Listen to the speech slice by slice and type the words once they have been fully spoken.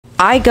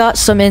I got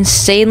some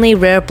insanely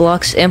rare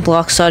blocks in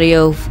Block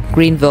Audio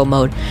Greenville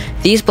mode.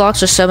 These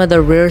blocks are some of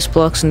the rarest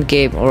blocks in the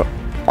game, or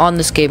on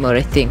this game mode,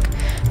 I think.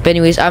 But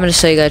anyways, I'm gonna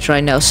show you guys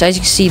right now. So as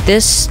you can see,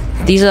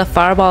 these are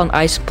fireball and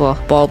ice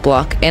ball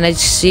block, and as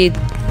you see,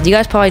 you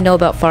guys probably know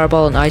about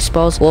fireball and ice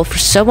balls. Well, for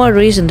some odd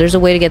reason, there's a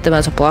way to get them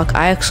as a block.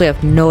 I actually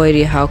have no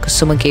idea how, because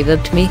someone gave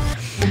them to me.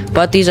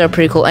 But these are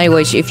pretty cool.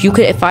 Anyways, you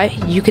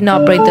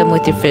cannot break them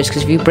with your fist,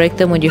 because if you break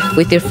them with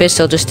your fist,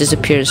 they'll just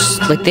disappear.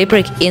 Like, they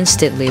break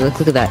instantly. Like,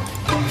 look at that.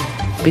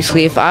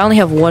 Basically, if I only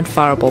have one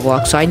fireball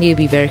block, so I need to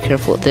be very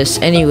careful with this.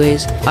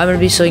 Anyways, I'm gonna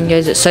be showing you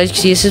guys it. So as you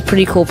can see, this is a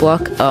pretty cool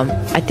block.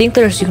 I think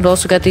you can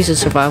also get these in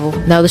survival.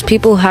 Now, there's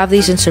people who have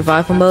these in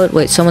survival mode.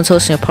 Wait, someone's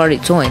hosting a party.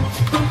 Join.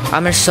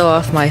 I'm gonna show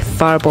off my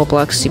fireball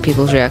blocks to see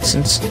people's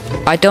reactions.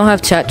 I don't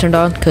have chat turned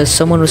on because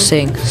someone was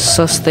saying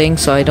sus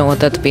things, so I don't want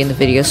that to be in the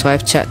video, so I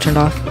have chat turned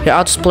off. Here,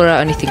 I'll just blur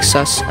out anything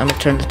sus. I'm gonna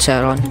turn the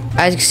chat on.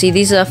 As you can see,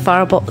 these are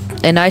fireball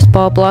and ice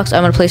ball blocks.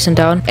 I'm gonna place them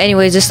down.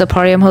 Anyways, this is the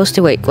party I'm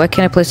hosting. Wait, why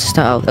can't I place this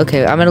down? Oh,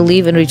 okay, I'm gonna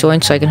leave and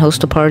rejoin so I can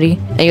host a party.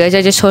 Anyways,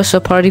 I just hosted a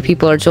party.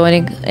 People are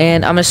joining,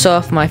 and I'm gonna show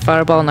off my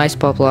fireball and ice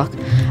ball block.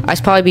 I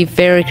should probably be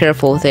very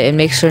careful with it and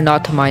make sure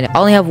not to mine it. I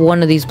only have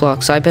one of these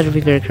blocks, so I better be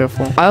very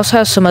careful. I also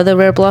have some other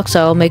rare blocks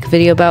I'll make a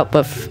video about,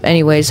 but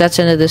anyways, that's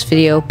the end of this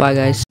video. Bye,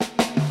 guys.